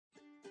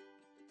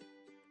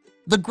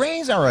The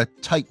Greys are a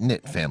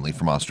tight-knit family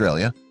from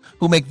Australia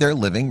who make their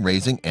living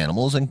raising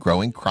animals and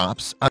growing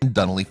crops on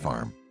Dunalley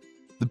Farm,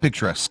 the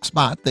picturesque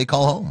spot they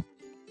call home.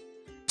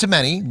 To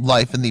many,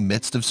 life in the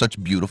midst of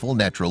such beautiful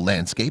natural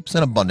landscapes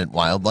and abundant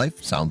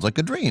wildlife sounds like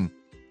a dream.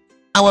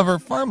 However,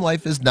 farm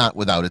life is not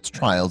without its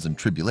trials and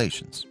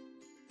tribulations.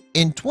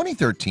 In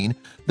 2013,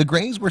 the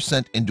Greys were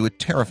sent into a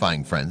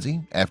terrifying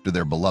frenzy after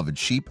their beloved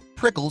sheep,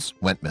 Prickles,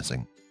 went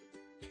missing.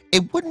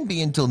 It wouldn't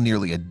be until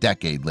nearly a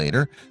decade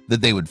later that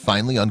they would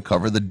finally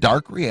uncover the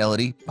dark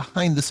reality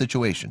behind the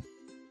situation,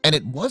 and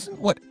it wasn't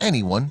what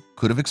anyone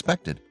could have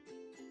expected.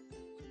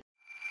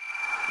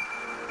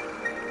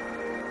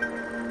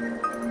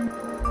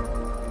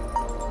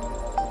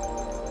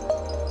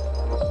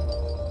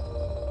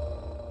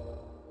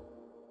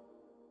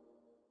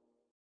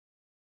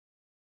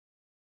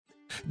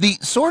 The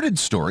sordid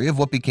story of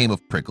what became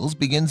of Prickles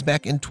begins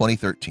back in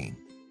 2013,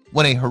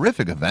 when a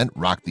horrific event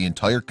rocked the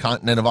entire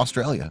continent of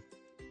Australia,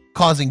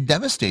 causing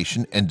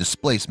devastation and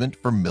displacement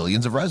for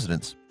millions of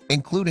residents,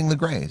 including the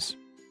Greys.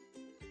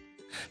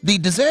 The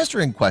disaster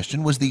in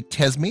question was the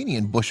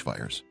Tasmanian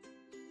bushfires.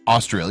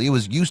 Australia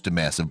was used to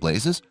massive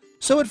blazes,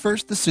 so at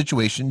first the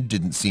situation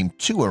didn't seem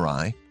too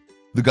awry.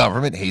 The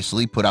government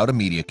hastily put out a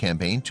media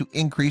campaign to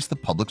increase the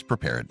public's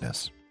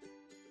preparedness.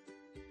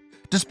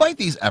 Despite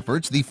these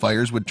efforts, the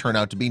fires would turn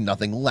out to be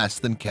nothing less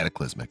than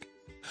cataclysmic.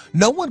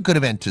 No one could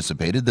have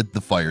anticipated that the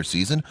fire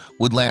season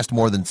would last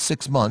more than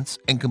 6 months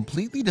and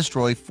completely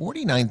destroy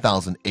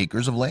 49,000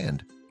 acres of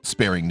land,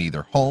 sparing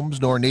neither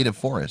homes nor native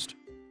forest.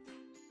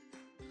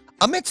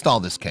 Amidst all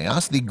this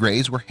chaos, the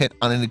Greys were hit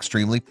on an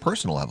extremely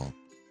personal level.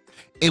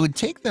 It would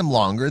take them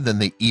longer than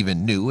they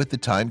even knew at the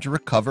time to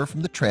recover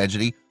from the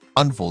tragedy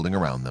unfolding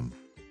around them.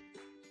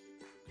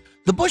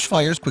 The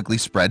bushfires quickly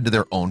spread to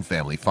their own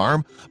family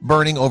farm,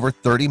 burning over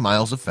 30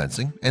 miles of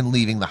fencing and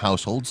leaving the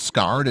household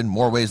scarred in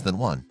more ways than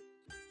one.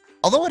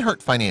 Although it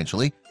hurt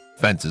financially,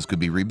 fences could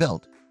be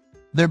rebuilt.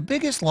 Their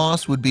biggest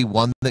loss would be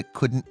one that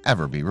couldn't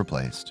ever be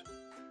replaced.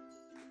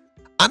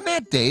 On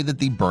that day that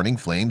the burning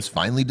flames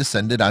finally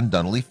descended on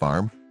Dunalley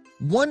Farm,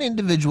 one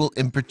individual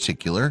in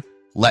particular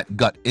let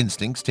gut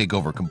instincts take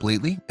over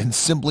completely and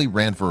simply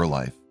ran for her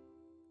life.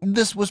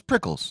 This was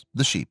Prickles,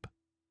 the sheep.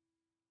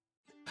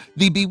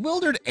 The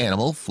bewildered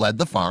animal fled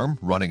the farm,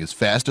 running as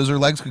fast as her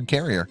legs could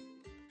carry her.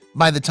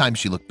 By the time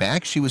she looked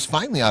back, she was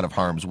finally out of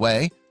harm's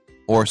way,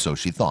 or so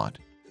she thought.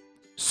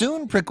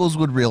 Soon Prickles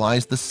would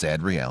realize the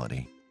sad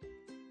reality.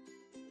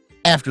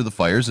 After the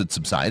fires had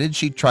subsided,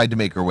 she tried to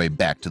make her way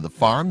back to the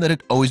farm that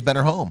had always been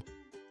her home.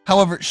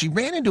 However, she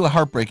ran into a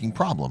heartbreaking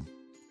problem.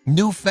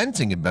 New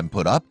fencing had been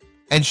put up,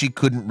 and she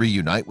couldn't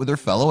reunite with her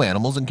fellow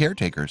animals and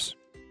caretakers.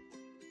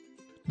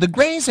 The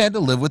Greys had to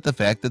live with the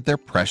fact that their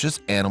precious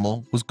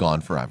animal was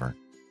gone forever.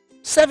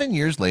 7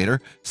 years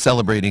later,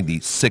 celebrating the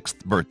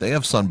 6th birthday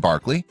of son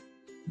Barkley,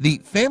 the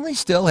family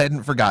still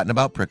hadn't forgotten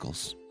about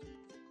Prickles.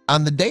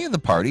 On the day of the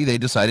party, they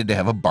decided to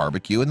have a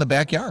barbecue in the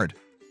backyard.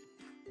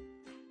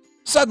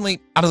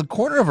 Suddenly, out of the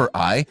corner of her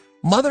eye,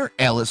 Mother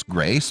Alice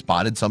Grey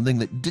spotted something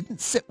that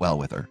didn't sit well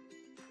with her.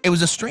 It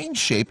was a strange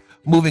shape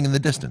moving in the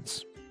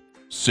distance.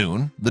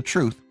 Soon, the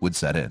truth would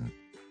set in.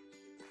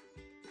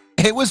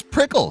 It was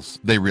Prickles,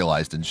 they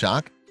realized in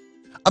shock.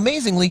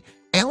 Amazingly,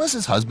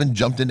 Alice's husband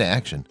jumped into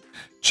action,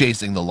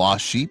 chasing the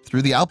lost sheep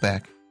through the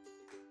outback.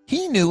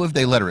 He knew if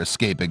they let her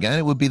escape again,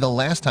 it would be the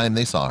last time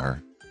they saw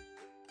her.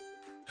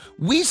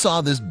 We saw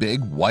this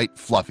big, white,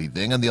 fluffy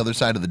thing on the other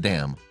side of the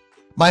dam.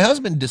 My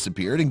husband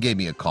disappeared and gave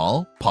me a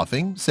call,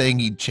 puffing, saying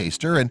he'd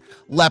chased her and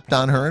leapt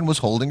on her and was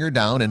holding her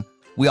down, and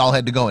we all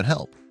had to go and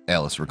help,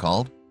 Alice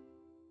recalled.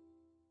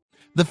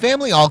 The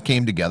family all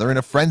came together in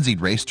a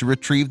frenzied race to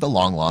retrieve the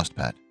long-lost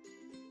pet.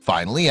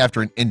 Finally,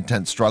 after an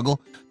intense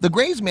struggle, the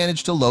Greys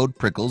managed to load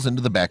Prickles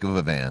into the back of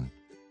a van.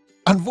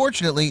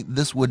 Unfortunately,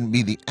 this wouldn't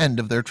be the end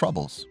of their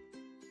troubles.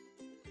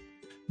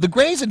 The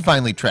Greys had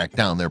finally tracked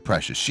down their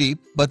precious sheep,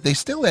 but they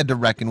still had to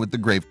reckon with the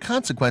grave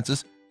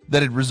consequences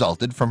that had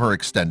resulted from her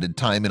extended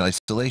time in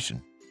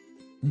isolation.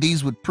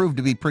 These would prove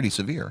to be pretty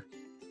severe.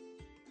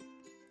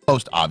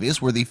 Most obvious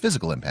were the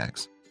physical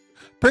impacts.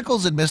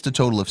 Prickles had missed a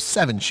total of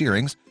 7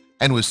 shearings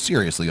and was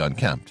seriously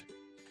unkempt.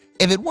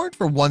 If it weren't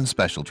for one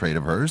special trait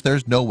of hers,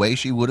 there's no way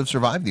she would have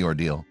survived the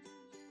ordeal.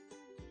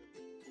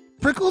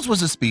 Prickles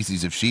was a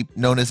species of sheep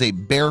known as a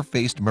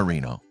bare-faced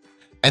merino,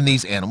 and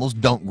these animals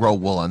don't grow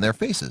wool on their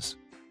faces.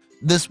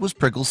 This was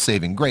Prickles'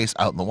 saving grace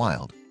out in the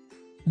wild.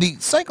 The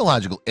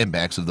psychological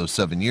impacts of those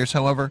 7 years,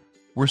 however,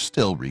 were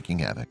still wreaking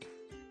havoc.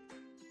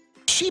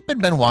 Sheep had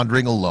been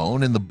wandering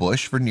alone in the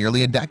bush for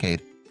nearly a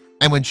decade,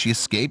 and when she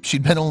escaped,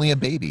 she'd been only a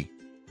baby.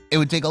 It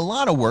would take a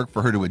lot of work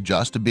for her to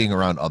adjust to being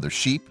around other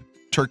sheep,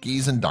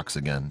 turkeys, and ducks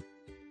again.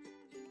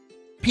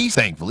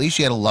 Thankfully,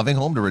 she had a loving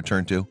home to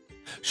return to.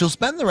 She'll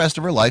spend the rest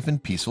of her life in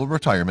peaceful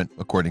retirement,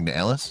 according to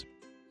Alice.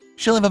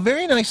 She'll have a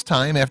very nice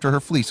time after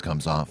her fleece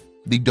comes off,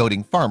 the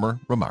doting farmer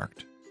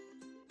remarked.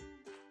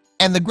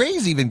 And the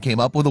Greys even came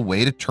up with a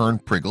way to turn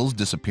Prickles'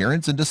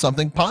 disappearance into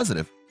something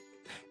positive.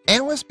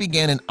 Alice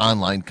began an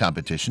online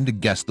competition to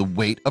guess the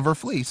weight of her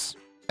fleece,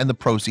 and the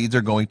proceeds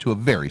are going to a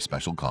very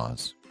special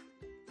cause.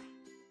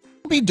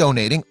 be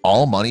donating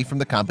all money from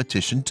the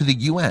competition to the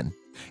UN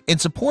in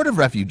support of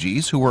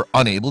refugees who were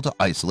unable to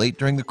isolate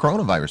during the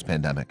coronavirus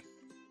pandemic.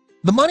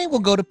 The money will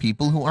go to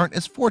people who aren't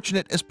as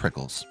fortunate as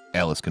Prickles,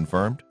 Alice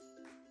confirmed.